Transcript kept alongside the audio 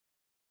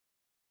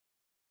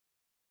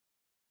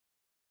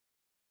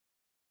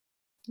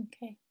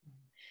Okay.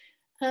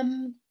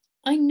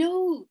 I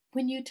know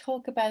when you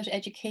talk about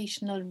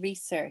educational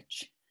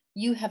research,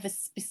 you have a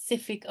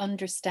specific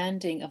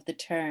understanding of the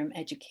term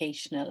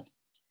educational.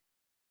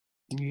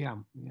 Yeah.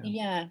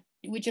 Yeah.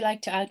 Would you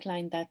like to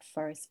outline that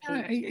for us,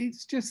 please?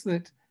 It's just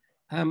that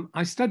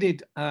I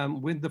studied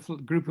with the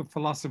group of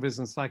philosophers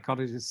and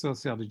psychologists,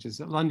 sociologists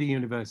at London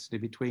University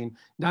between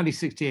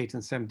 1968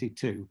 and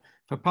 72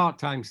 for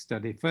part-time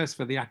study, first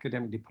for the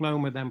academic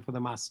diploma, then for the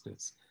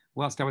master's,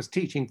 whilst I was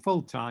teaching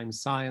full-time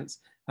science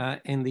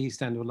in the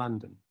East End of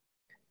London.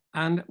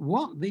 And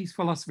what these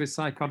philosophers,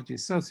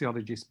 psychologists,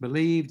 sociologists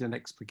believed and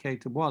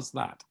explicated was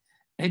that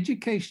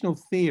educational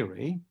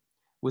theory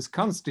was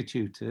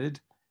constituted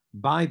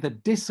by the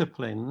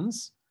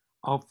disciplines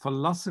of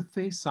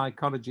philosophy,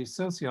 psychology,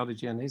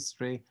 sociology, and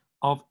history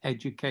of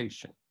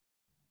education.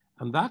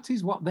 And that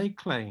is what they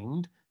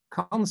claimed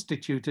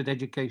constituted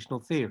educational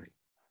theory.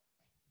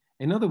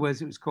 In other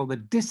words, it was called the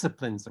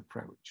disciplines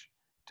approach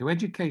to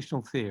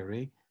educational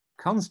theory,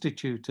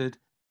 constituted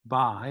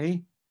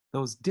by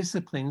those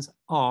disciplines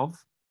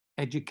of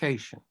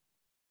education.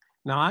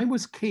 Now, I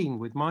was keen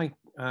with my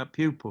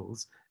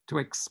pupils to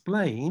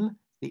explain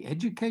the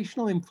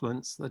educational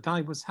influence that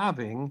I was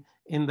having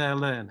in their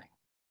learning.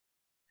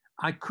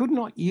 I could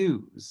not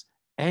use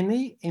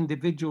any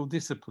individual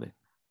discipline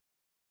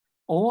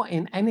or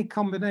in any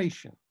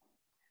combination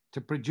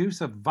to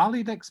produce a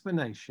valid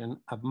explanation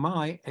of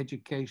my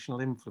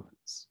educational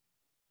influence.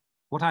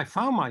 What I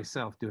found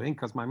myself doing,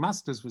 because my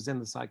master's was in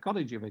the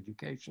psychology of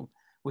education,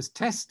 was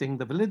testing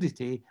the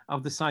validity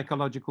of the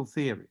psychological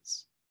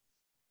theories.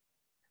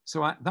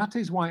 So that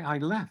is why I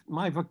left.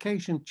 My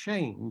vocation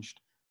changed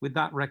with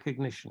that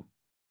recognition.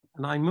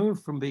 And I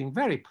moved from being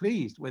very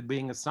pleased with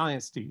being a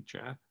science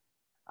teacher.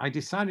 I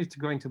decided to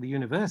go into the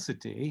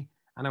university,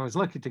 and I was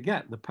lucky to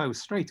get the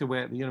post straight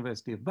away at the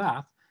University of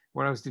Bath,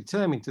 where I was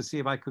determined to see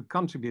if I could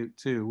contribute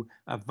to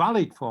a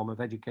valid form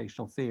of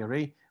educational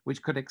theory,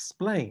 which could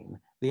explain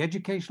the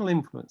educational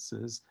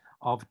influences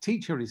of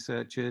teacher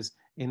researchers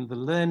in the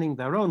learning,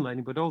 their own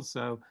learning, but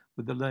also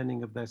with the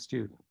learning of their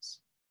students.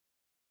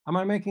 Am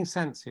I making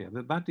sense here?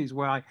 That is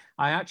why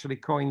I actually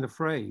coined the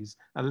phrase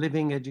a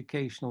living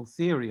educational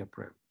theory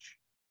approach,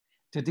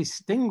 to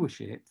distinguish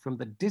it from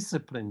the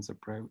disciplines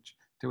approach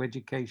to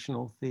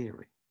educational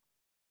theory.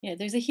 Yeah,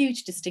 there's a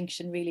huge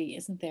distinction, really,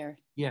 isn't there?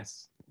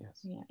 Yes, yes.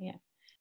 Yeah, yeah.